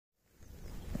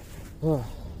What's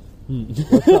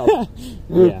up?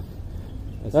 Yeah.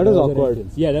 That was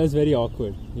awkward. Yeah, that was very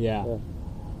awkward. Yeah.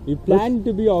 We planned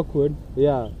to be awkward.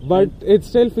 Yeah, but it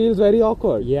still feels very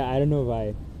awkward. Yeah, I don't know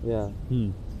why. Yeah.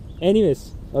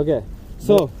 Anyways. Okay.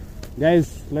 So,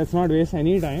 guys, let's not waste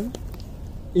any time.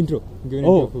 Intro. Give an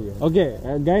intro for you. Okay.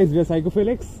 Guys, we're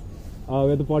Psychophilics.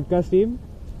 We're the podcast team.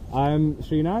 I'm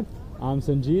Srinath. I'm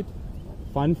Sanjeet.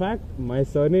 Fun fact, my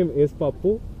surname is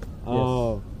Pappu.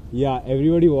 Yes. Yeah,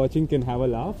 everybody watching can have a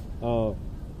laugh.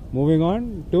 Moving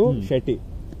on to Shetty.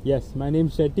 Yes, my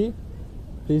name's Shetty.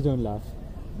 Please don't laugh.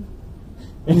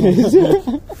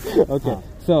 Okay.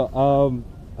 So,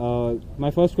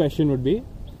 my first question would be...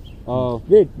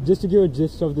 Wait, just to give a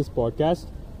gist of this podcast,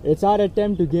 it's our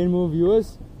attempt to gain more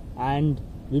viewers, and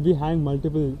we'll be having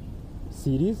multiple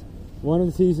series. One of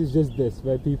the series is just this,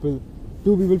 where two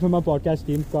people from our podcast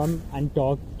team come and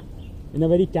talk in a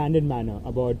very candid manner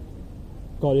about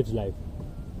college life.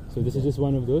 So this is just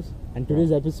one of those. And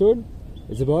today's episode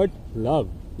is about love.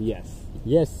 Yes.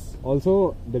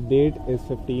 Also, the date is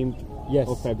 15th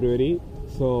of February.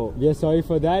 So we are sorry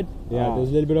for that. Yeah. There's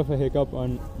a little bit of a hiccup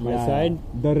on my side.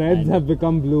 The reds have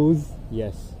become blues.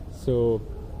 Yes. So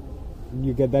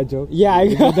you get that joke? Yeah, I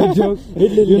get that joke.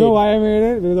 You know why I made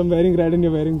it? Because I'm wearing red and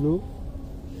you're wearing blue.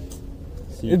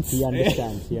 He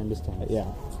understands. Yeah.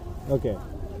 Okay.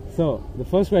 So the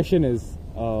first question is,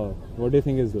 what do you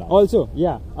think is love? Also,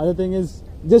 other thing is,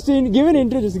 just to give an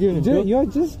intro. You're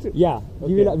just... Yeah.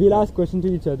 Okay. We'll ask questions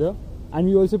to each other. And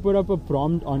we also put up a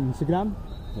prompt on Instagram.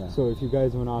 Yeah. So if you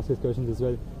guys want to ask us questions as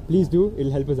well, please do.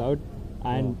 It'll help us out.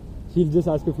 And he'll just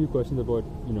ask a few questions about,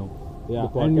 the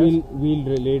podcast. And we'll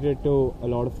relate it to a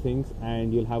lot of things,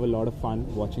 and you'll have a lot of fun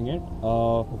watching it.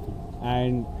 Okay.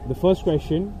 And the first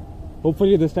question,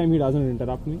 hopefully this time he doesn't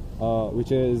interrupt me,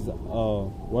 which is,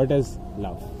 what is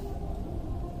love?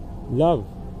 Love.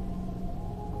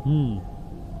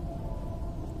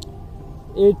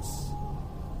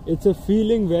 It's a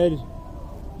feeling where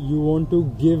you want to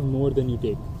give more than you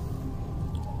take,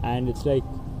 and it's like,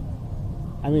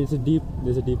 there's a deep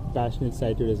passionate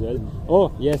side to it as well.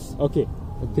 Oh yes, okay,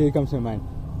 a theory comes to my mind.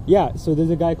 Yeah, so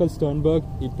there's a guy called Sternberg.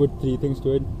 He put 3 things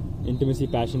to it: intimacy,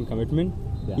 passion, commitment.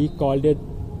 Yeah. He called it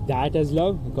that as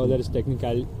love. He called that as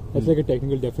technical. That's like a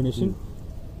technical definition.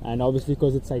 And obviously,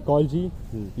 because it's psychology,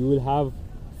 you will have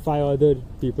 5 other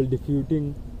people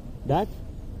disputing that,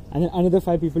 and then another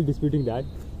 5 people disputing that.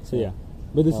 So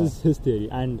but this is his theory,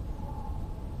 and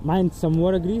mine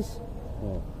somewhat agrees.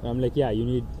 I'm like, you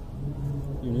need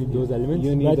those elements.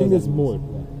 But I think there's more,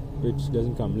 which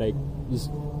doesn't come, like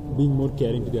just being more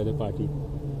caring to the other party.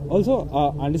 Also,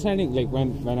 understanding, like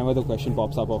whenever the question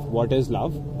pops up of what is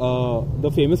love, the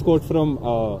famous quote from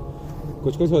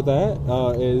Kuch Kuch Hota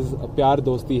Hai is "Pyar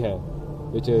dosti hai,"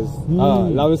 which is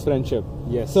love is friendship.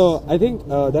 Yes. So I think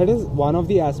that is one of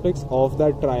the aspects of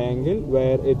that triangle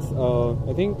where it's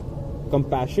I think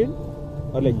compassion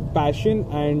or like passion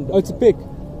and it's a pick.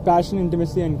 Passion,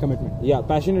 intimacy, and commitment. Yeah,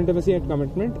 passion, intimacy, and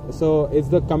commitment. So it's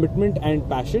the commitment and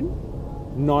passion,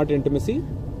 not intimacy.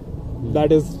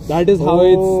 That is how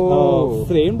it's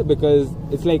framed, because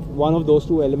it's like one of those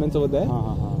 2 elements over there.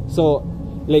 So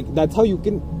like that's how you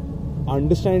can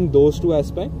understand those 2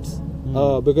 aspects,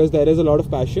 because there is a lot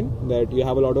of passion, that you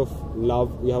have a lot of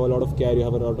love, you have a lot of care, you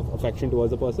have a lot of affection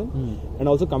towards the person, and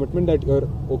also commitment, that you're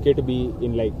okay to be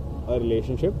in like a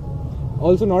relationship,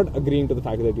 also not agreeing to the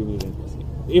fact that you need intimacy.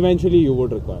 Eventually you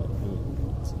would require.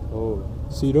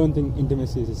 So you don't think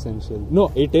intimacy is essential?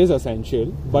 No, it is essential,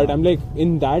 but I'm like,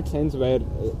 in that sense where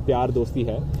pyar dosti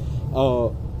hai,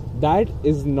 that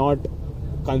is not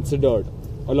considered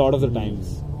a lot of the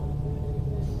times.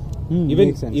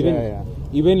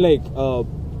 Even like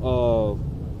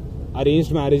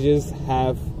arranged marriages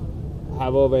have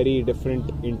a very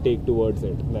different intake towards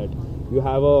it. That you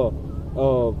have a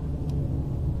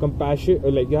compassion,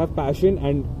 like you have passion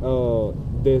and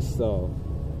this.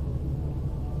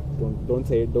 Don't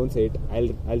say it.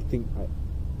 I'll think.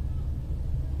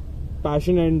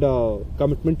 Passion and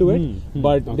commitment to it,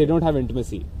 but they don't have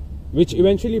intimacy, which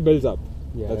eventually builds up.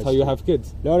 Yeah, that's how you have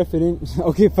kids.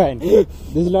 Okay, fine.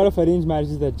 There's a lot of arranged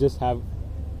marriages that just have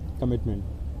commitment.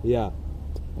 Yeah.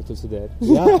 That's also there.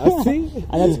 Yeah, see?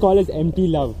 And that's called as empty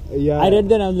love. Yeah. I read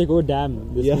that and I was like, oh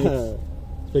damn, this makes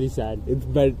very sad.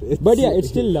 But it's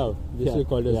still love. It's still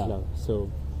called as love. So,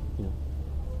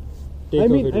 I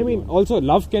mean, also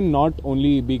love can not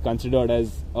only be considered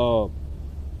as a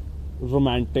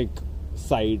romantic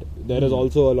side. There is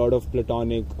also a lot of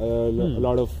platonic, a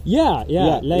lot of like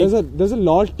there's a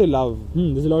lot to love.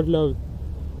 There's a lot to love.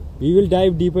 We will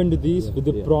dive deeper into these with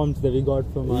the prompts that we got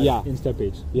from our Insta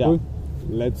page. Yeah. Cool?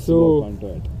 Let's move on to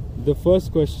it. The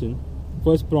first question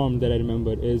first prompt that I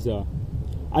remember is,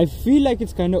 I feel like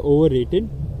it's kind of overrated.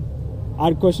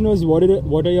 Our question was, what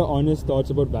are your honest thoughts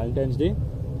about Valentine's Day?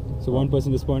 So one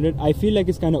person responded, I feel like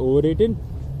it's kind of overrated.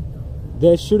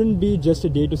 There shouldn't be just a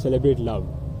day to celebrate love.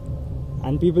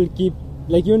 And people keep,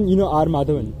 like even, R.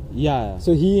 Madhavan. Yeah.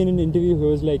 So he in an interview, he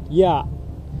was like,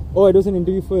 it was an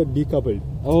interview for Decoupled.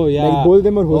 Oh, yeah. Like both of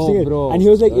them were hosting it. Bro. And he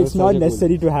was like, That it's was not such a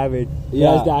necessary to have it. Yeah.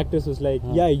 Whereas the actress was like,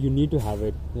 you need to have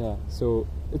it. Yeah. So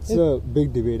it's a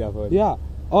big debate I've heard. Yeah.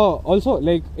 Oh, also,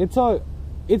 like, it's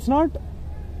not,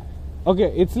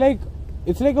 okay, it's like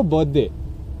a birthday.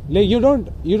 Like,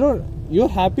 you're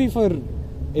happy for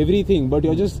everything, but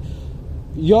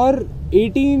you're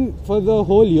 18 for the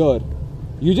whole year.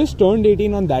 You just turned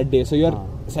 18 on that day, so you're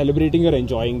celebrating, you're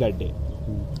enjoying that day.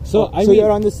 So I mean,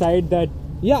 you're on the side that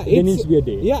there needs to be a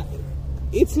day. Yeah,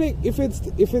 it's like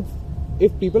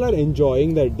if people are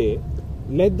enjoying that day,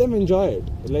 let them enjoy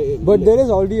it. But there is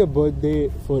already a birthday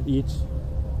for each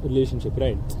relationship,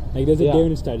 right? Like there's a day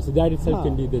when it starts, so that itself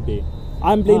can be the day.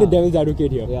 I'm playing the devil's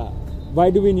advocate here. Yeah. Why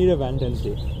do we need a Valentine's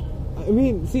Day? I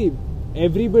mean, see,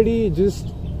 everybody just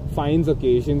finds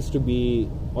occasions to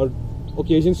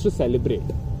celebrate.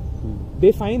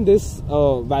 They find this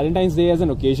Valentine's Day as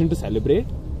an occasion to celebrate.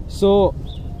 So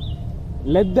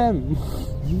let them.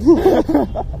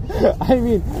 I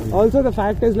mean, also the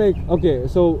fact is like, okay,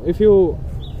 so if you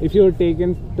take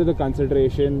into the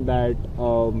consideration that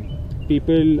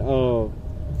people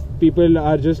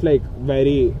are just like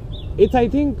very, it's I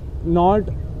think not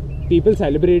people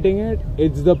celebrating it,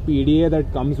 it's the PDA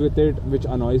that comes with it which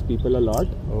annoys people a lot.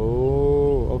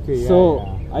 Oh, okay. Yeah,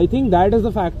 so I think that is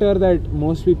the factor that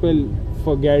most people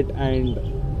forget and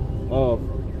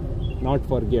not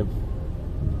forgive.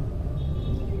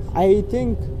 I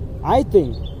think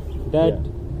that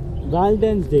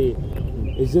Valentine's Day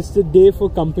is just a day for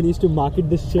companies to market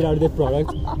the shit out of their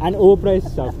products and overpriced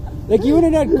stuff. Like even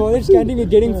in our college canteen, we're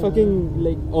getting fucking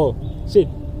like, oh shit,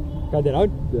 cut that out.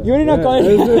 Yeah. Even in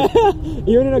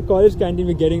a college canteen,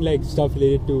 we're getting like stuff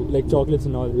related to like chocolates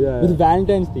and all with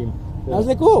Valentine's theme. I was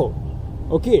like, oh,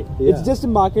 okay, it's just a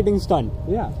marketing stunt.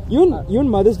 Yeah. Even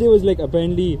Mother's Day was like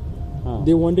apparently.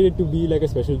 They wanted it to be like a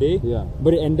special day,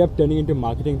 but it ended up turning into a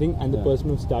marketing thing, and the person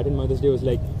who started Mother's Day was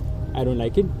like, I don't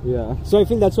like it. Yeah. So I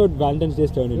feel that's what Valentine's Day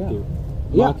has turned into.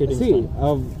 Marketing stunt.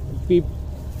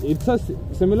 It's a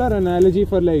similar analogy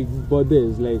for like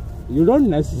birthdays. Like you don't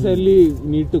necessarily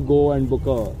need to go and book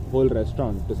a whole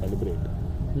restaurant to celebrate.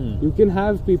 You can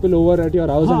have people over at your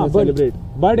house and celebrate.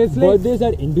 But it's like birthdays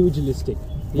are individualistic.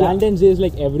 Valentine's Day is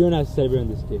like everyone has to celebrate on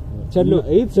this day.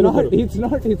 It's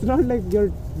not like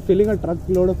you're filling a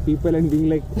truckload of people and being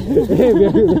like, hey,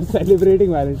 we're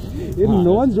celebrating Valentine's.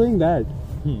 No one's doing that.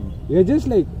 You're just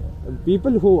like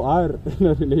people who are in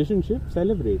a relationship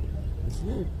celebrate.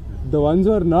 The ones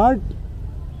who are not,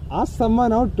 ask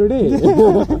someone out today.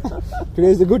 Today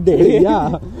is a good day.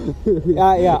 Yeah.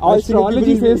 All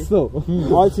astrology says so.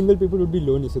 All single people would be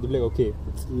lonely, so they'd be like, okay.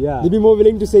 Yeah. They'd be more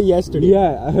willing to say yes today.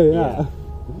 Yeah.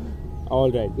 All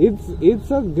right.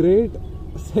 It's a great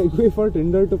segue for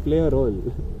Tinder to play a role.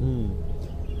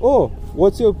 Oh,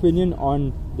 what's your opinion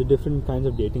on the different kinds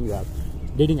of dating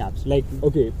apps? Like,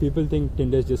 okay, people think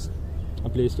Tinder is just a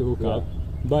place to hook up,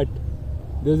 but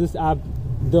there's this app,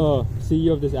 the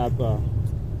CEO of this app,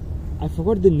 I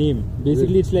forgot the name.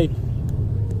 Basically, it's like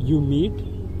you meet,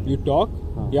 you talk,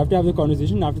 you have to have the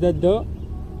conversation. After that,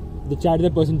 the chat with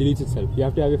that person deletes itself. You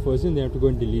have to have your first and then you have to go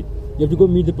and delete. You have to go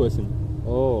meet the person.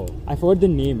 Oh, I forgot the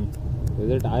name. Is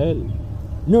it IL?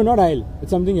 No, not IL. It's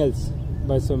something else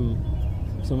by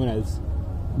someone else.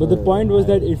 But the point was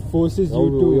that it forces you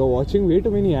to. You're watching way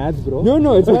too many ads, bro.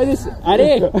 No, it's by this.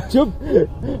 Chup.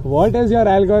 What is your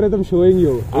algorithm showing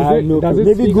you? Does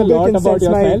it speak a lot about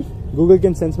yourself? Google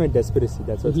can sense my desperacy.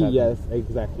 That's what's happening. Yes,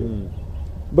 exactly.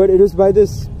 But it was by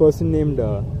this person named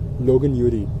Logan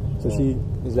Yuri. So she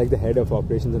is like the head of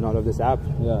operations and all of this app.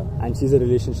 Yeah. And she's a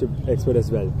relationship expert as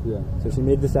well. Yeah. So she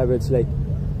made this app. It's like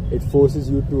it forces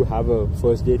you to have a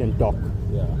first date and talk.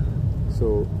 Yeah.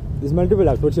 So there's multiple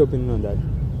apps. What's your opinion on that?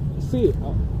 See,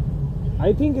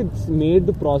 I think it's made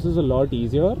the process a lot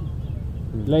easier.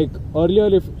 Like earlier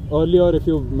if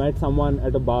you met someone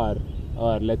at a bar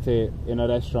or let's say in a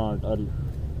restaurant or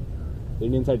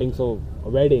Indian setting, so a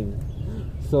wedding.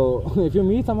 So if you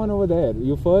meet someone over there,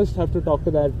 you first have to talk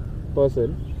to that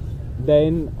person.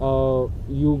 Then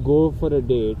you go for a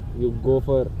date. You go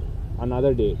for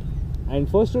another date. And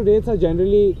first two dates are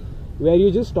generally where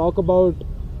you just talk about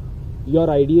your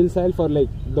ideal self or like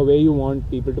the way you want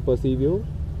people to perceive you.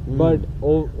 But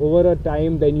over a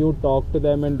time, then you talk to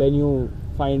them and then you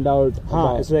find out.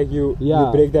 It's like you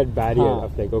break that barrier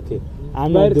of like, okay,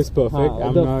 I'm not this perfect.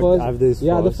 I have this.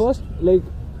 Yeah, the first, like,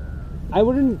 I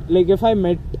wouldn't, like, if I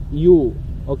met you,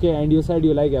 okay, and you said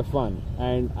you like F1,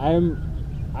 and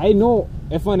I know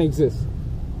F1 exists,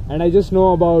 and I just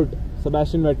know about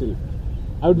Sebastian Vettel,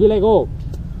 I would be like, oh,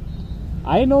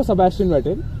 I know Sebastian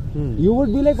Vettel. You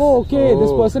would be like, oh, okay,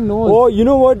 this person knows. Oh, you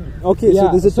know what? Okay, so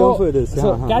there's a term for this.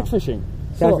 So catfishing.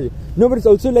 No, but it's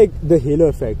also like the halo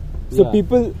effect. So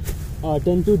people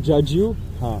tend to judge you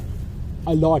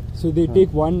a lot. So they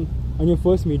take one on your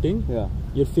first meeting.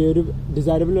 Your favorite,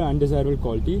 desirable or undesirable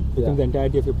quality becomes the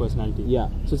entirety of your personality.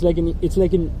 So it's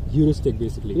like an heuristic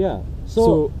basically.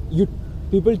 So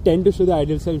people tend to show the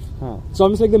ideal self. It's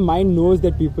almost like the mind knows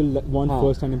that people want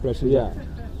first-hand impressions.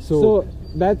 So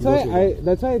that's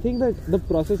why I think that the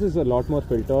process is a lot more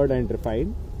filtered and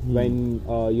refined when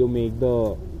you make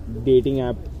the dating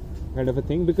app kind of a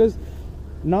thing, because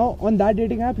now on that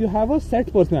dating app you have a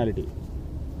set personality.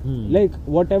 Like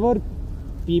whatever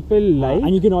people like,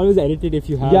 and you can always edit it if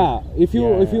you have.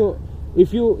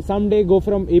 If you someday go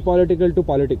from apolitical to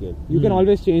political, you can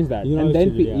always change that, and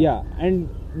then and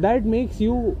that makes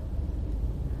you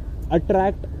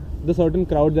attract the certain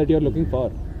crowd that you're looking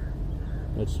for.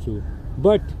 That's true.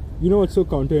 But you know what's so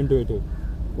counterintuitive?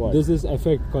 What? There's this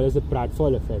effect called as the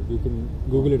pratfall effect. You can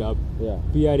Google it up.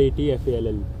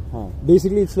 Pratfall.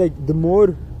 Basically, it's like the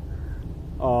more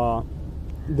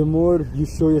you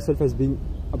show yourself as being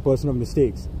a person of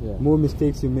mistakes, more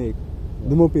mistakes you make,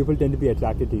 the more people tend to be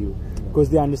attracted to you, because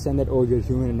they understand that, oh, you're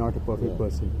human and not a perfect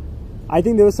person. I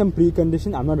think there was some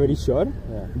precondition, I'm not very sure.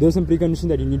 There was some precondition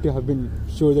that you need to have been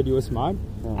sure that you were smart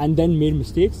and then made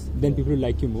mistakes, then people will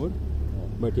like you more.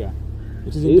 But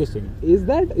which is interesting. Is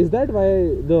that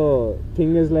why the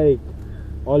thing is like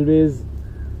always,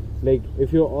 like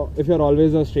if you're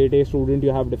always a straight A student,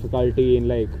 you have difficulty in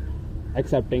like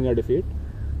accepting a defeat?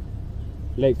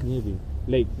 Like maybe.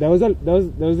 Like there was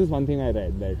this one thing I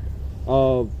read that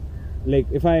like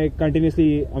if I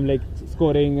continuously I'm like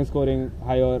scoring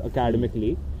higher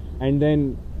academically, and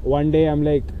then one day I'm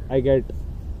like I get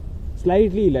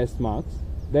slightly less marks,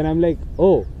 then I'm like,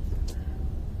 oh,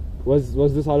 was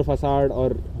this all a facade,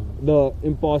 or the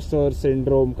imposter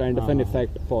syndrome kind of an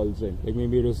effect falls in? Like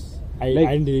maybe it was I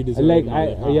didn't really deserve like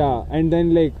it. And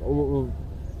then like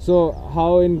so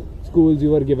how in schools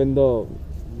you were given the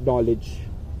knowledge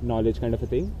kind of a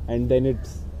thing, and then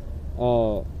it's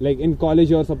like in college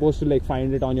you're supposed to like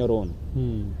find it on your own.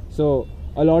 So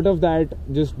a lot of that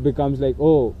just becomes like,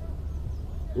 oh,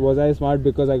 was I smart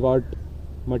because I got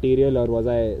material, or was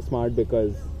I smart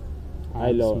because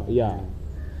I learned?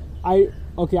 I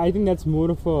think that's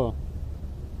more of a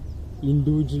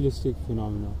individualistic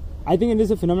phenomenon. I think it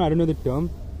is a phenomenon, I don't know the term,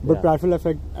 but pratfall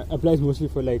effect applies mostly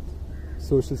for like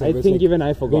social service. I think like even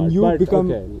I forgot. When you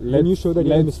when you show that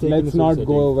you're mistaken. Let's not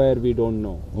go where we don't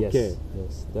know. Okay.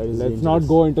 Yes, that is. Let's not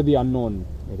go into the unknown.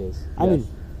 It is. I mean,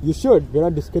 you should. We're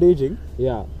not discouraging.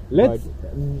 Yeah.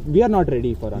 We are not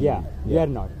ready for unknown. We are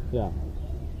not. Yeah.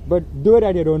 But do it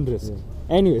at your own risk.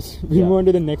 Anyways, we move on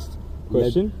to the next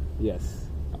question. Yes.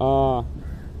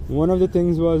 One of the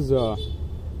things was a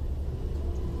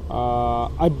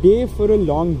day for a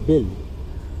long bill.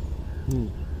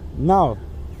 Now,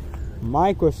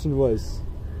 my question was,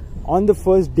 on the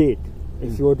first date,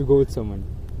 if you were to go with someone,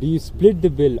 do you split the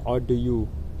bill or do you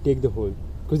take the whole?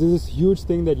 Because there's this huge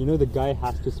thing that, the guy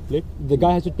has to split. The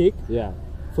guy has to take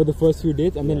for the first few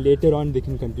dates, and then later on they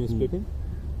can continue splitting.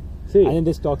 See, and then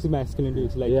there's toxic masculinity.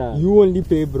 It's like, you only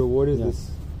pay, bro. What is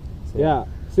this? So,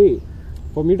 see,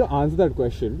 for me to answer that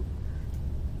question,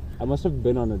 I must have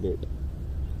been on a date.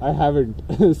 I haven't,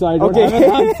 so I don't have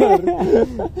an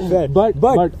answer.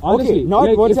 But honestly, not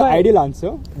like, what's the ideal answer.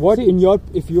 What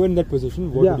if you were in that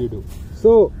position, what would you do?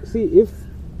 So see, if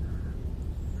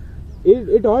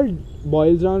it all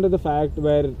boils down to the fact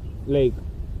where, like,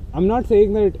 I'm not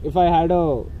saying that if I had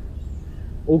a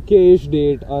okay-ish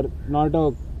date or not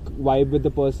a vibe with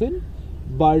the person,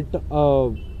 but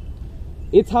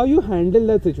it's how you handle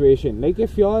that situation. Like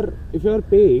if you're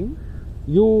paying,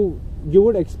 you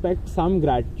would expect some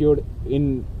gratitude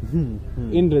in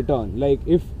return. Like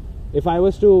if I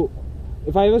was to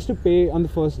pay on the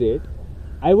first date,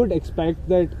 I would expect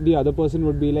that the other person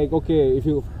would be like, okay, if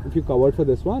you covered for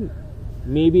this one,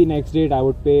 maybe next date I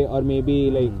would pay, or maybe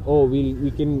like, oh,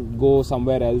 we can go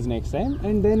somewhere else next time,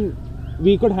 and then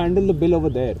we could handle the bill over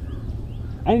there.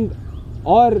 And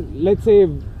or let's say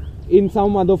in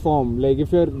some other form, like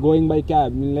if you're going by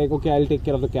cab, like, okay, I'll take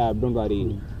care of the cab, don't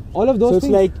worry. All of those things. So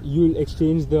it's like you'll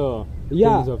exchange the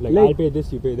things of like I'll pay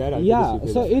this, you pay that, I'll pay this, you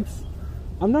pay so that. it's,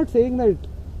 I'm not saying that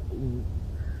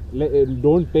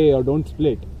don't pay or don't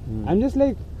split, I'm just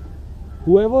like,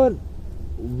 whoever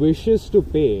wishes to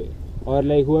pay, or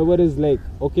like whoever is like,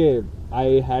 okay,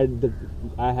 I had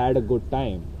a good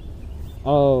time,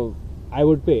 I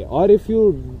would pay. Or if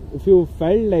you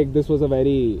felt like this was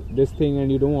this thing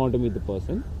and you don't want to meet the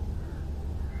person,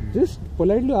 just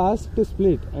politely ask to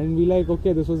split and be like,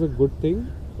 okay, this was a good thing.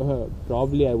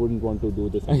 Probably I wouldn't want to do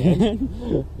this again.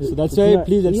 So that's why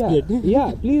please let's split.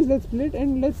 Yeah, please let's split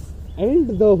and let's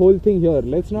end the whole thing here.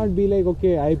 Let's not be like,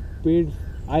 okay, I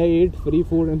ate free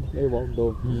food and I walked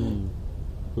home.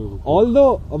 Cool.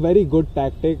 Although a very good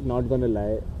tactic, not gonna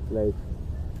lie, like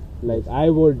I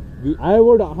would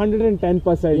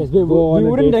 110% Yes, go on we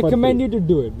a wouldn't date for recommend free. you to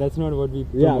do it. That's not what we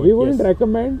promote. Yeah, we wouldn't Yes.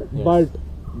 recommend, Yes. but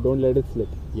don't let it slip.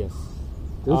 Yes.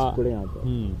 Just putting out there.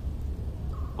 Hmm.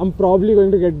 I'm probably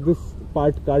going to get this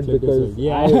part cut Clip this because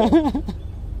one.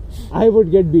 I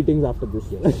would get beatings after this.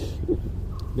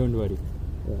 Don't worry.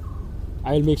 Yeah.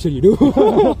 I'll make sure you do.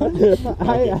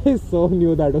 I so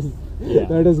knew that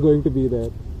was going to be there.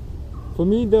 For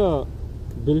me, the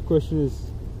bill question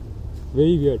is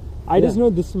very weird. I just know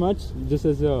this much, just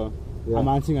as I'm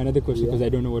answering another question because I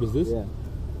don't know what is this. Yeah.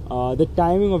 The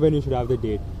timing of when you should have the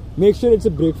date. Make sure it's a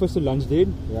breakfast or lunch date.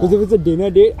 Because if it's a dinner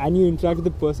date and you interact with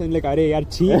the person like, "Arey yaar,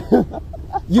 cheap,"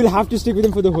 you'll have to stick with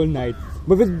them for the whole night.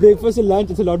 But with breakfast or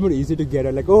lunch, it's a lot more easy to get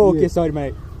her. Like, oh, okay, sorry,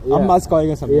 my Amma's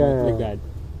calling or something like that.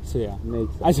 So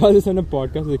Makes sense. I saw this on a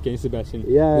podcast with Kenny Sebastian.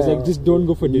 It's like, just don't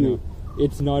go for dinner.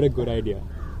 It's not a good idea.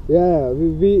 Yeah,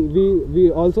 we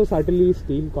also subtly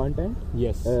steal content.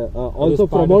 Yes. Also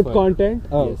promote content.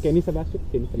 Yes. Kenny Sebastian.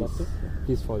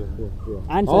 Please follow.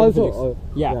 Yeah. And also,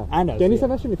 Psychophilics. And us. Kenny yeah.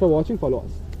 Sebastian, if you're watching, follow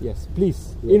us. Yes,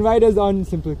 please. Yes. Invite us on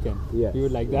Simple Ken. Yes. We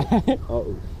would like that.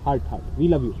 Heart. We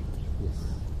love you. Yes.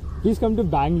 Please come to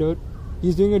Bangalore.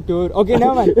 He's doing a tour. Okay,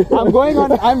 never mind. I'm going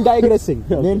on. I'm digressing.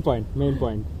 Main point.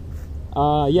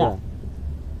 Yeah.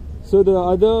 So the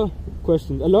other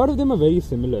questions, a lot of them are very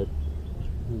similar.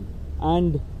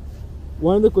 And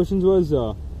one of the questions was,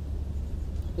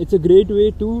 it's a great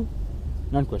way to,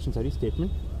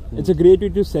 statement. It's a great way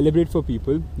to celebrate for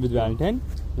people with Valentine.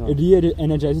 It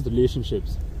re-energizes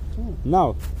relationships.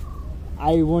 Now,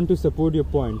 I want to support your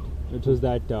point, which was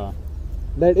that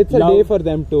it's a day for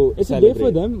them to It's celebrate. a day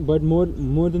for them, but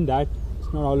more than that,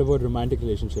 it's not all about romantic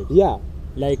relationships. Yeah.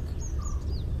 Like,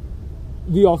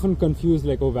 we often confuse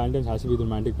like, oh, Valentine's has to be the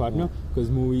romantic partner because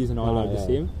movies and all are the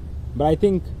same. But I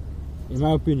think, in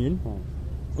my opinion,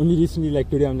 only recently, like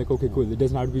today, I'm like, okay, cool. It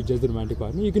doesn't have to be just the romantic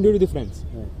partner. You can do it with your friends.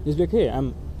 Just be like, hey,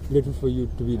 I'm grateful for you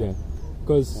to be there.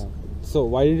 Because so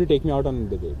why didn't you take me out on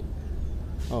the date?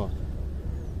 Oh,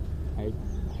 I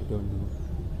don't know.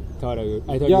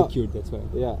 I thought you were cute. That's why.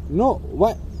 Yeah. No.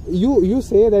 What you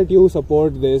say that you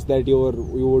support this, that you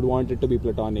would want it to be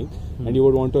platonic, and you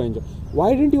would want to enjoy.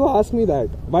 Why didn't you ask me that?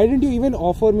 Why didn't you even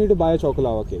offer me to buy a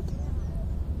chocolate cake?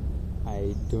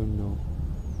 I don't know.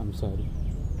 I'm sorry.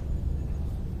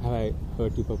 Have I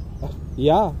hurt you, Pappu?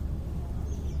 Yeah.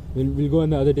 We'll go on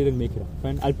the other date and make it up.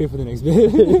 Fine. I'll pay for the next bill.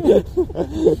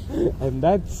 And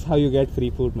that's how you get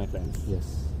free food, my friends.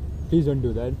 Yes. Please don't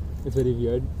do that. It's very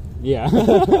weird. Yeah.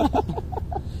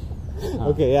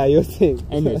 Okay, yeah, you're saying.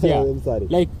 Anyways, yeah. I'm sorry.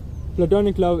 Like,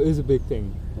 platonic love is a big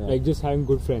thing. Yeah. Like, just having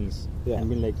good friends. Yeah. I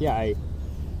mean, like,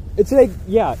 it's like,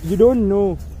 you don't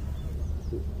know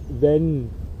when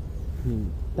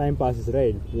time passes,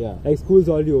 right? Yeah. Like, school's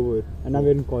already over, and now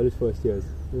we're in college first years.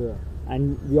 Yeah.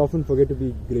 And we often forget to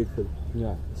be grateful.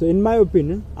 Yeah. So, in my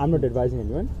opinion, I'm not advising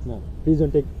anyone. No. Please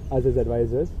don't take us as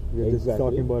advisors. We're just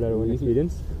talking about our own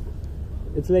experience.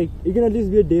 It's like, it can at least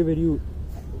be a day where you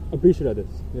appreciate others.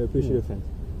 You appreciate your friends.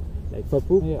 Like,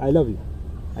 Pappu, I love you.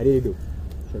 I really do.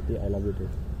 Shetty, I love you too.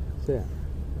 So, it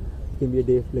can be a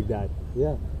day like that.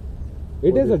 Yeah.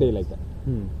 It is a day like that.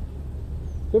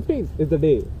 15th is the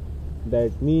day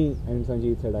that me and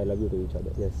Sanjeet said I love you to each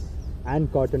other. Yes. And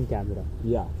caught on camera.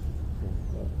 Yeah.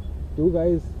 Two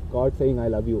guys caught saying I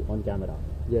love you on camera.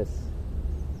 Yes.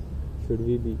 Should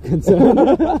we be concerned?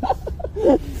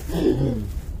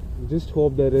 Just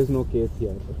hope there is no case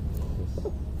here.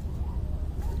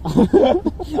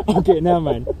 Okay, never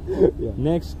mind. Yeah.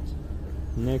 Next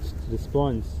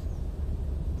response.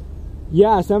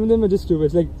 Yeah, some of them are just stupid.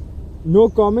 It's like, no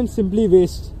comments, simply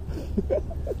waste.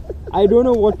 I don't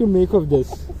know what to make of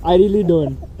this. I really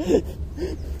don't.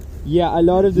 Yeah, a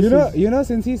lot of this. You know,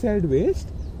 since he said waste,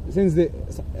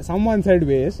 someone said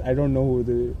waste, I don't know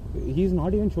who he's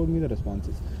not even showed me the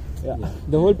responses. Yeah.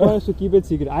 The whole point is to keep it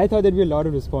secret. I thought there'd be a lot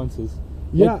of responses.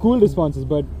 Yeah. Like cool responses,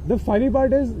 but the funny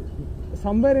part is,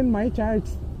 somewhere in my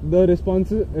chats, the response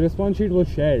sheet was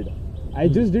shared. I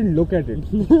just didn't look at it.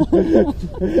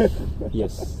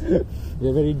 Yes.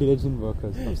 We're very diligent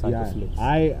workers from Psychophilics.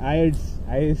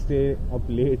 I stay up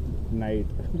late night.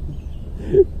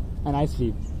 And I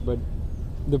sleep. But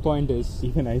the point is...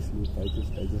 Even I sleep.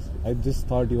 I just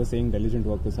thought you were saying diligent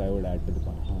workers, so I would add to the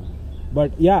point.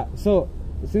 But yeah, so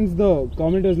since the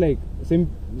comment was like...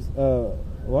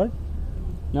 what?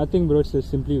 Nothing, bro. It's just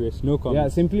simply waste. No comment. Yeah,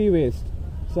 simply waste.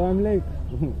 So I'm like,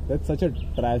 that's such a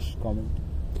trash comment.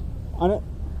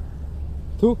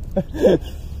 Thu.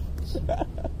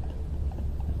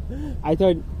 I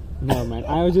thought, no man,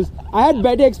 I had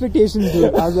better expectations,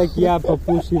 dude. I was like, yeah,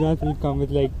 Pappu, Srinath will come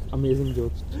with like amazing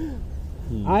jokes.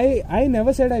 I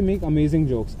never said I make amazing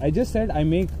jokes. I just said I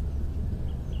make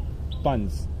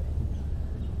puns.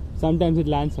 Sometimes it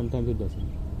lands, sometimes it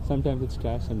doesn't. Sometimes it's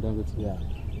trash, sometimes it's... Yeah.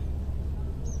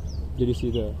 Did you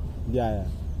see the... Yeah.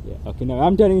 Okay, now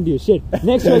I'm turning into you. Shit.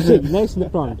 Next question. Next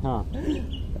prompt.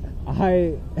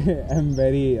 I am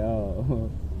very...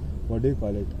 what do you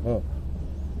call it?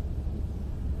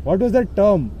 What was that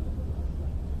term?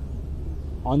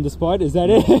 On the spot? Is that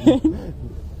it?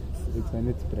 It's when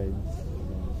it spreads.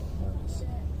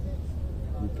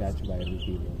 You catch viral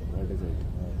fever. What is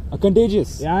it?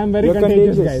 Contagious. Yeah, I'm very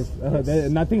contagious, guys.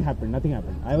 Nothing happened.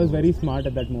 I was very smart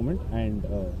at that moment and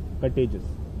contagious.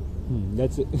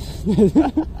 That's it.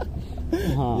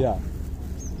 Yeah.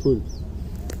 Cool.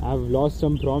 I've lost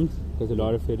some prompts because a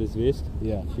lot of it is waste.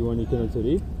 Yeah. If you want, you can also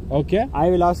read. Okay. I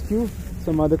will ask you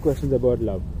some other questions about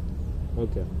love.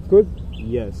 Okay. Good?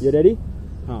 Yes. You ready?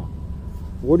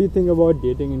 What do you think about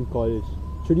dating in college?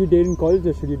 Should you date in college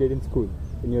or should you date in school,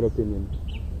 in your opinion?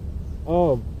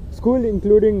 School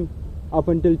including up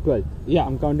until 12th. Yeah.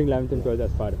 I'm counting 11th and 12th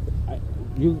as part of it.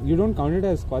 You don't count it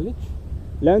as college?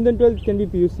 11th and 12th can be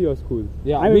PUC or school.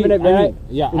 Yeah. In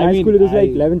high school it was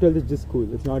like 11th, 12th is just school.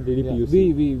 It's not really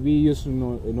PUC. We used to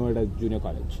know it as junior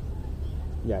college.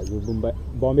 Yeah, you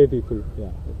Bombay people.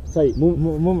 Yeah. Sorry.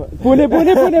 Pune.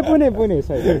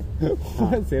 Sorry.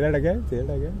 Say that again.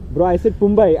 Bro, I said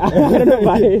Mumbai. I don't know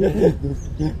why.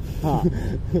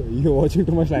 You're watching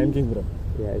too much Lion King, bro.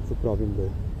 Yeah, it's a problem,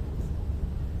 bro.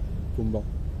 Pumba.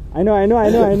 I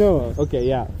know. Okay,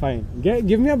 yeah, fine.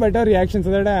 Give me a better reaction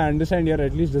so that I understand you're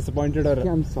at least disappointed or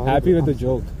happy with the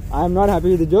joke. I'm not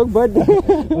happy with the joke, but...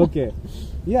 Okay.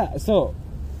 Yeah, so,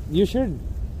 you shouldn't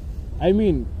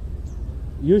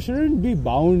be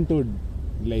bound to,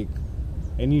 like,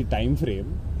 any time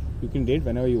frame. You can date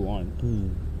whenever you want.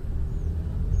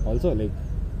 Also, like,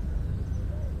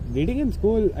 dating in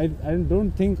school, I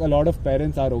don't think a lot of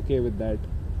parents are okay with that.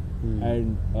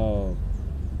 And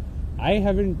I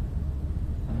haven't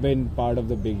been part of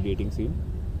the big dating scene.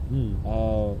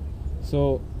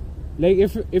 So, like,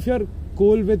 if you're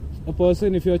cool with a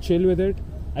person, if you're chill with it,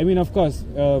 I mean, of course,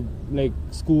 like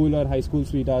school or high school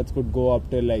sweethearts could go up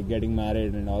till like getting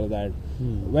married and all of that.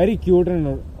 Very cute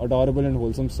and adorable and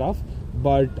wholesome stuff.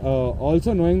 But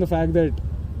also knowing the fact that,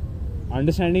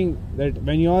 understanding that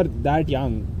when you're that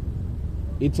young,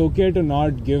 it's okay to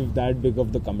not give that big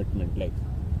of the commitment.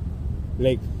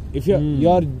 Like if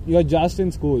you're just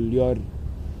in school,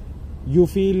 you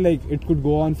feel like it could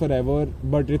go on forever,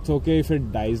 but it's okay if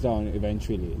it dies down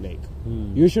eventually. Like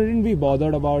you shouldn't be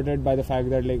bothered about it by the fact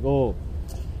that like, oh,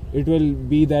 it will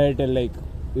be there till like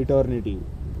eternity.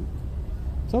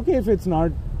 It's okay if it's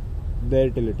not there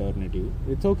till eternity.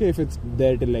 It's okay if it's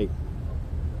there till like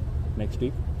next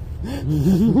week.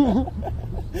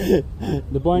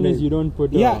 The point is you don't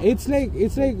put it's like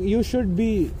you should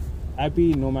be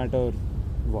happy no matter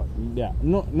what. Yeah,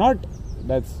 no, not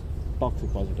that's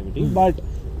toxic positivity, but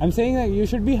I'm saying that you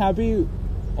should be happy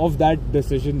of that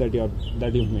decision that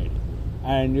you've made,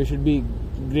 and you should be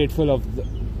grateful of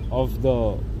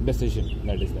the decision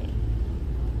that is there.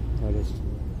 That is true.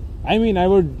 I mean,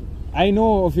 I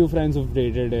know a few friends who've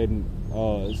dated in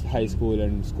high school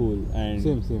and school, and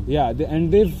same. Yeah,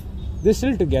 they're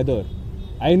still together.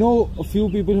 I know a few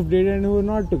people who've dated and who are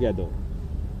not together,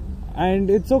 and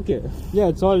it's okay. Yeah,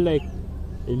 it's all like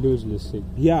individualistic.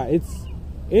 Yeah,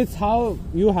 it's how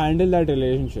you handle that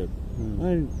relationship,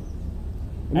 and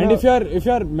if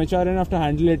you're mature enough to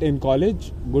handle it in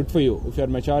college, good for you. If you're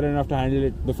mature enough to handle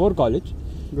it before college,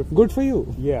 good for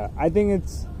you. Yeah, I think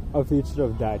it's a feature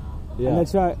of that, and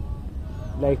that's why,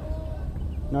 like,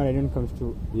 no one comes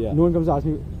to ask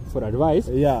me for advice.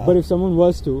 Yeah. But if someone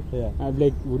was to, I'd be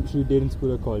like, should you date in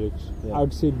school or college? Yeah. I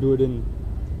would say do it in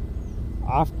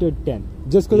after 10.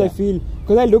 Just because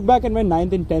because I look back at my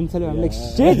 9th and 10th and I'm like,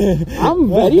 shit, I'm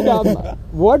very dumb.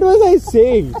 What was I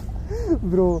saying?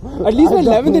 Bro, at least my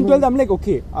 11th and 12th, I'm like,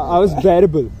 okay, I was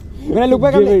bearable. When I look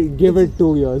back, give it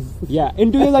 2 years. Yeah,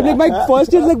 in 2 years, I'm like, my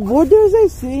first year is like, what was I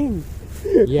saying?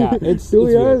 Yeah, it's 2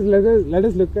 it's years. weird. Let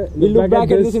us look at. We look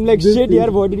back at this and like, shit, thing. yeah,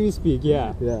 what did we speak?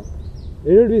 Yeah. Yeah,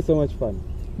 it would be so much fun.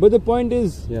 But the point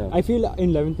is, Yeah. I feel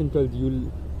in 11th and 12th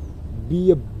you'll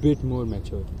be a bit more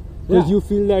mature because Yeah. you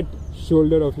feel that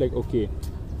shoulder of like, okay,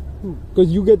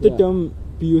 because you get the Yeah. term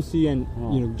PUC and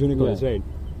junior college, Yeah. right?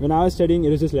 When I was studying, it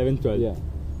was just 11th, 12th. Yeah.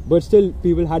 But still,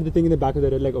 people had the thing in the back of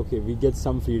their head, like, okay, we get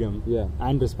some freedom Yeah.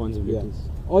 and Yeah. responsibilities.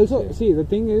 Also, Yeah. see, the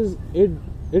thing is,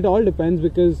 it all depends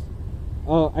because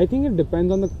I think it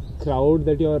depends on the crowd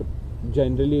that you're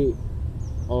generally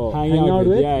hanging out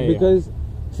with. Yeah, yeah, because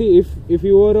see, if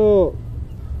you were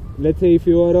let's say if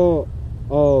you were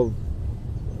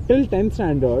till 10th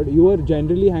standard, you were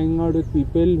generally hanging out with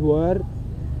people who are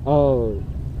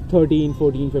 13,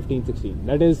 14, 15, 16.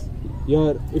 That is,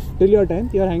 if till your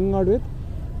 10th, you're hanging out with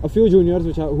a few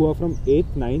juniors who are from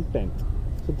 8th, 9th, 10th.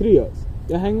 So 3 years.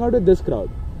 You're hanging out with this crowd,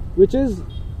 which is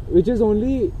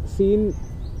only seen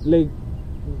like,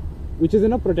 which is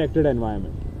in a protected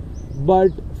environment.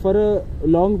 But for a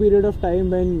long period of time,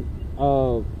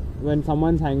 when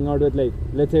someone's hanging out with, like,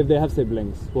 let's say if they have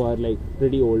siblings who are like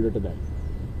pretty older to them,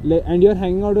 and you're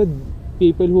hanging out with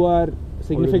people who are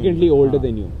significantly older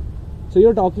than you. So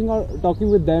you're talking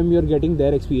with them, you're getting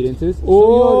their experiences.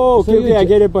 Okay, I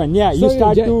get a point. Yeah, you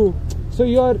start to. So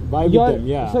you're vibe with them,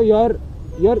 yeah. So you're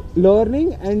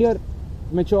learning and you're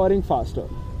maturing faster.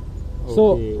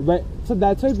 Okay. So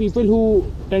that's why people who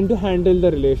tend to handle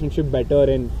the relationship better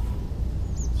in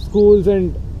schools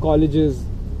and colleges,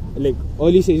 like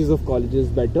early stages of colleges,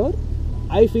 better.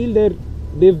 I feel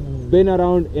they've been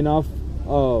around enough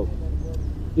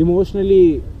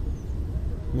emotionally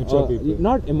Mature people.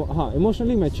 not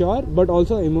emotionally mature, but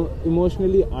also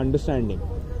emotionally understanding.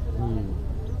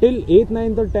 Till 8th,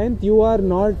 9th or 10th, you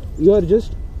are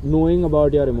just knowing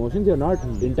about your emotions. You're not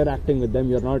interacting with them.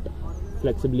 You're not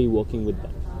flexibly working with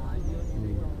them.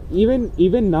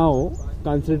 Even now,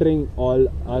 considering all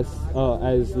us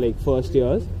as like first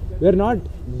years, we're not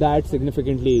that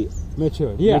significantly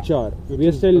mature. mature. Which We are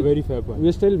is still a very fair point.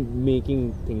 We're still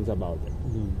making things about it.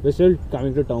 We're still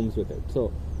coming to terms with it.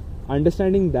 So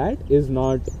understanding that is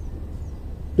not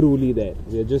truly there.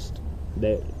 We're just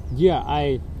there.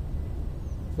 Yeah,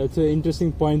 that's an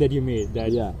interesting point that you made.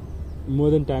 That more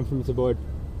than time frame, it's about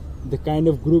the kind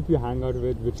of group you hang out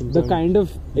with, which in the turn kind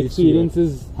of leads to your-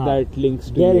 experiences that links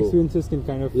to their you. experiences can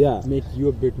kind of make you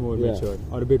a bit more mature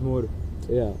or a bit more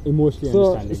emotionally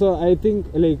understanding. So I think,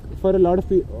 like, for a lot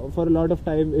of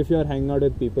time, if you're hanging out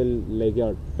with people like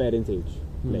your parents' age,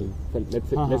 like, let's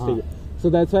take it. So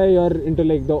that's why you're into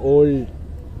like the old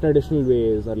traditional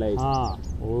ways, or like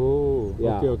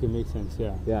okay, makes sense.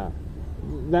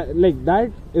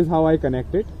 That is how I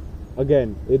connect it.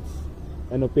 Again, it's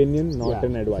an opinion, not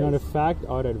an advice. It's not a fact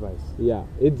or advice. Yeah,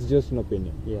 it's just an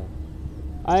opinion. Yeah,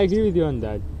 I agree with you on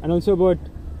that, and also about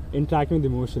interacting with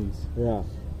emotions.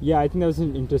 Yeah, I think that was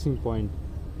an interesting point.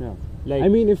 Yeah, like, I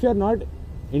mean, if you're not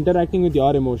interacting with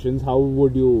your emotions, how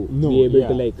would you be able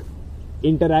to like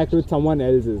interact with someone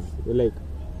else's? Like,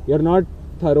 you're not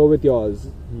thorough with yours.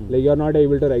 Like, you're not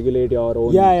able to regulate your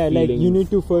own feelings. Like, you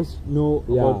need to first know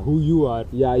about who you are.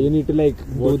 Yeah, you need to like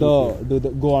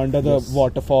go under the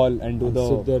waterfall and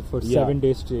sit there for 7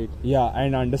 days straight. Yeah,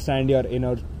 and understand your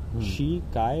inner chi,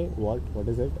 kai, what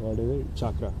is it?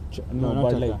 Chakra. No, not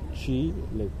but chakra. like chi,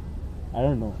 like, I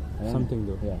don't know. Something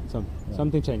though. Yeah.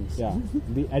 Something Chinese. Yeah.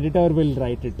 The editor will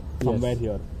write it somewhere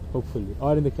here. Hopefully.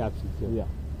 Or in the captions here. Yeah.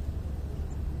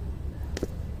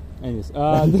 Anyways.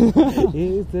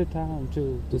 Is the time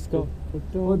to disco?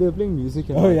 Oh, they're playing music.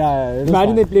 Oh, yeah.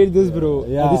 Imagine they played this, bro.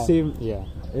 Yeah. At the same. Yeah.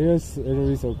 It will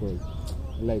be so cool.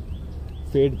 Like,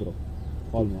 fade, bro.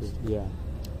 Almost. Yeah.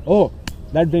 Oh,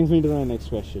 that brings me to my next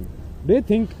question. Do you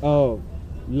think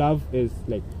love is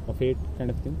like a fate kind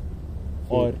of thing?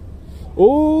 Or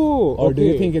do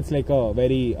you think it's like a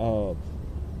very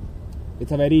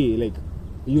it's a very, like,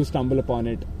 you stumble upon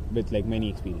it with like many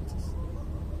experiences?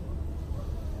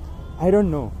 I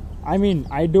don't know. I mean,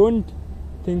 I don't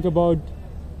think about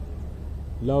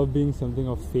love being something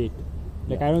of fate.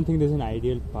 Like, I don't think there's an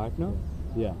ideal partner.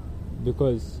 Yeah.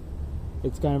 Because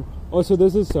it's kind of... Also,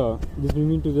 this brings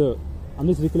me to the... I'm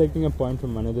just recollecting a point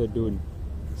from another dude.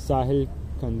 Sahil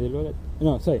Khandelwal.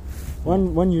 No, sorry.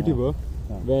 One YouTuber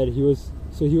where he was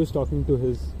talking to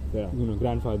his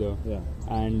grandfather. Yeah.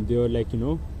 And they were like,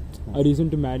 a reason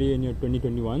to marry in your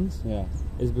 2021s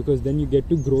is because then you get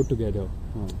to grow together.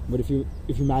 But if you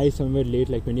marry somewhere late,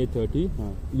 like 20 or 30,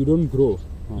 you don't grow.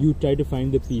 You try to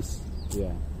find the peace.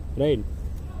 Yeah. Right?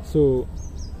 So,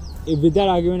 with that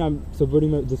argument, I'm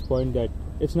supporting this point that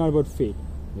it's not about fate.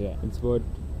 Yeah. It's about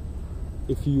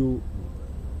it's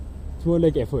more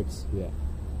like efforts. Yeah.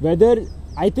 Whether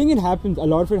I think it happens. A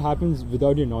lot of it happens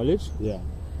without your knowledge. Yeah.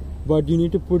 But you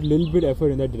need to put a little bit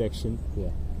effort in that direction. Yeah.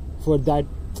 For that.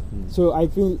 So I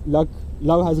feel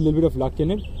love has a little bit of luck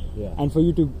in it. Yeah. And for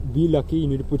you to be lucky, you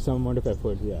need to put some amount of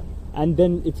effort. Yeah. And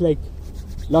then it's like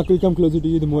luck will come closer to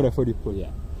you the more effort you put.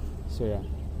 Yeah. So yeah,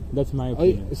 that's my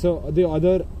opinion. So the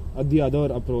other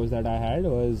approach that I had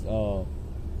was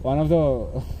one of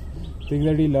the things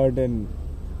that we learned in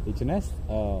HNS,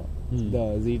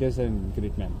 the Zetas and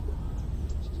Great Man.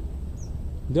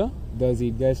 The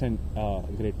Zeitgeist and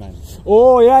Great Man.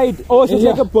 Oh yeah, so it's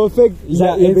like a perfect.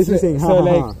 Basically saying.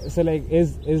 So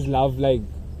is love like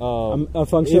a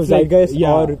function of Zeitgeist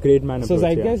or Great Man? So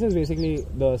Zeitgeist is basically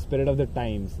the spirit of the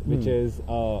times, which is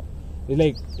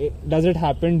like, does it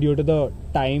happen due to the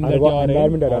time that you're in,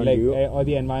 or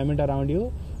the environment around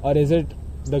you, or is it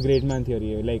the Great Man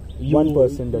theory? Like one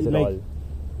person does it all.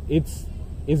 It's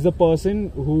the person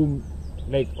who,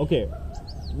 like, okay,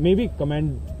 maybe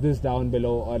comment this down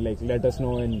below or like let us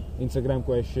know in Instagram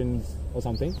questions or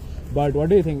something. But what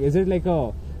do you think? Is it like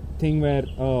a thing where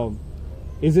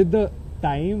is it the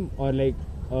time or like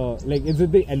is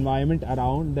it the environment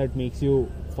around that makes you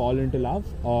fall into love?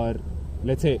 Or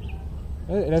let's say,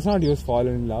 let's not use fall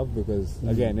in love, because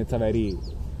again it's a very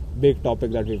big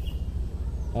topic that we've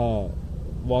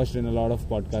watched in a lot of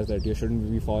podcasts, that you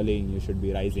shouldn't be falling, you should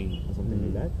be rising or something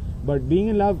like that. But being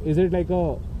in love, is it like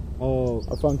a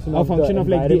function of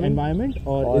like the environment,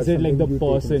 or is it like the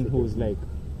person who's like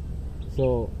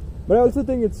so? But I also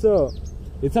think it's a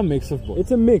mix of both. It's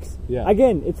a mix. Yeah.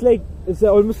 Again, it's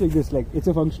almost like this. Like it's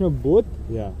a function of both.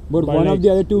 Yeah. But one like, of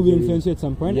the other two will influence you at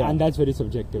some point, yeah. and that's very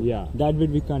subjective. Yeah. That bit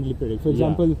we can't really predict. For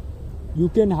example, you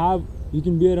can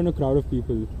be around a crowd of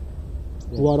people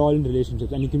who are all in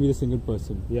relationships, and you can be the single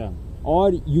person. Yeah.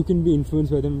 Or you can be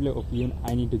influenced by them, like, okay,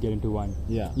 I need to get into one.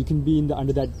 Yeah. You can be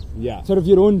under that sort of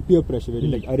your own peer pressure, where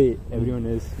you're like, array, everyone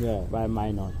is, why am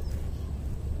I not?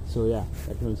 So yeah,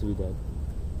 that can also be there.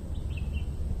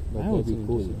 That would be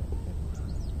cool.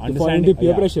 Understand the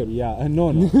peer pressure. Yeah,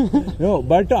 no.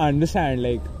 But to understand,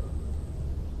 like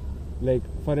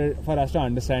for us to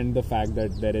understand the fact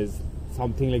that there is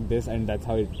something like this, and that's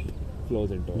how it flows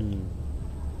into it.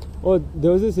 Oh, there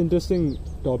was this interesting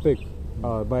topic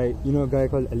by a guy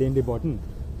called Alain de Botton.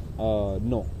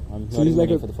 No, I'm so he's for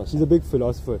the first he's time. a big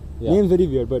philosopher. Yeah. Name's very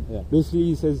weird, but basically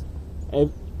he says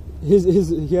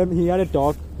he had a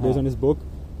talk based on his book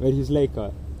where he's like,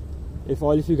 if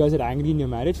all of you guys are angry in your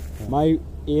marriage, my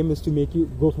aim is to make you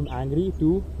go from angry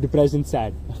to depressed and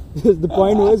sad. The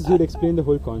point was, he'd explain the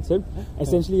whole concept.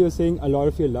 Essentially, he was saying a lot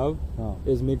of your love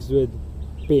is mixed with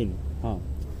pain.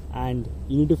 And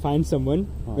you need to find someone.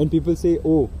 When people say,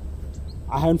 oh,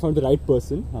 I haven't found the right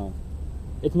person,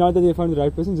 it's not that they found the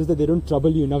right person, just that they don't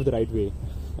trouble you enough the right way.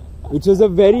 Which was a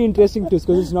very interesting twist,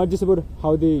 because it's not just about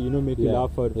how they make you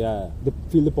laugh or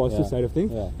feel the positive side of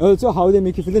things, also how they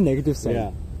make you feel the negative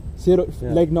side. So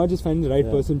like not just finding the right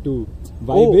person to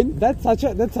vibe in. That's such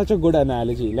a good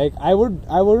analogy. Like I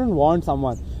wouldn't want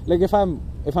someone, like if I'm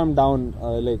down,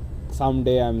 like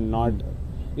someday I'm not,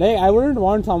 like I wouldn't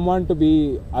want someone to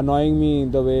be annoying me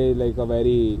in the way like a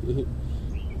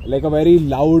very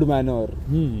loud manner.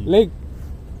 Like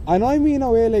annoy me in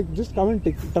a way like just come and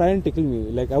try and tickle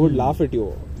me. Like I would laugh at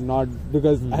you, not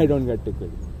because I don't get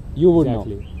tickled. You would know.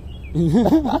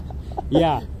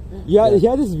 He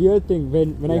had this weird thing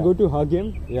when I go to hug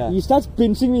him, he starts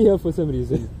pinching me here for some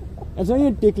reason. It's not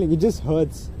even tickling, it just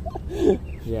hurts.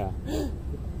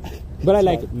 But I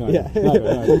like it. No, he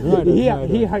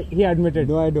admitted.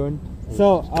 No, I don't.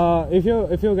 So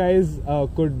if you guys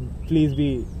could please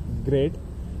be great,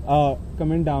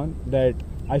 comment down that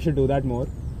I should do that more,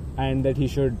 and that he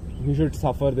should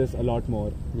suffer this a lot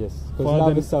more. Yes, for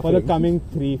the coming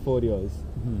 3-4 years.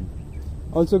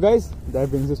 Also, guys, that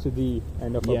brings us to the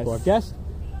end of our podcast.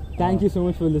 Thank you so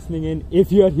much for listening in. If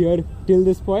you are here till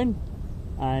this point,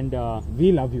 and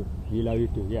we love you. We love you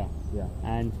too. Yeah.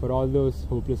 And for all those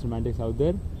hopeless romantics out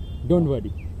there, don't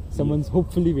worry. Someone's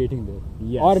hopefully waiting there.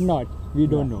 Yes. Or not. We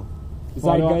don't know.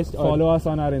 Follow us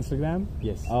on our Instagram.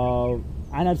 Yes.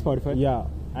 And at Spotify. Yeah.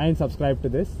 And subscribe to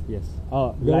this. Yes.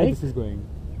 Like this is going.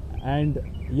 And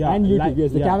And YouTube.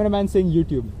 Yes. The cameraman saying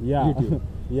YouTube. Yeah.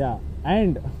 YouTube.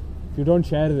 And if you don't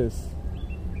share this,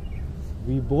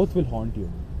 we both will haunt you.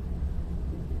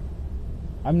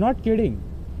 I'm not kidding.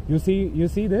 You see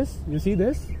this? You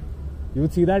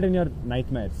would see that in your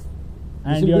nightmares.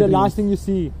 And this will be the last thing you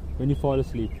see when you fall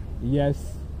asleep.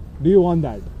 Yes. Do you want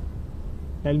that?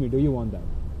 Tell me, do you want that?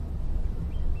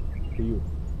 Do you?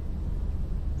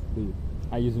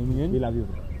 Are you zooming in? We love you.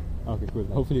 Okay, cool.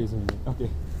 Hopefully you're zooming in. Okay.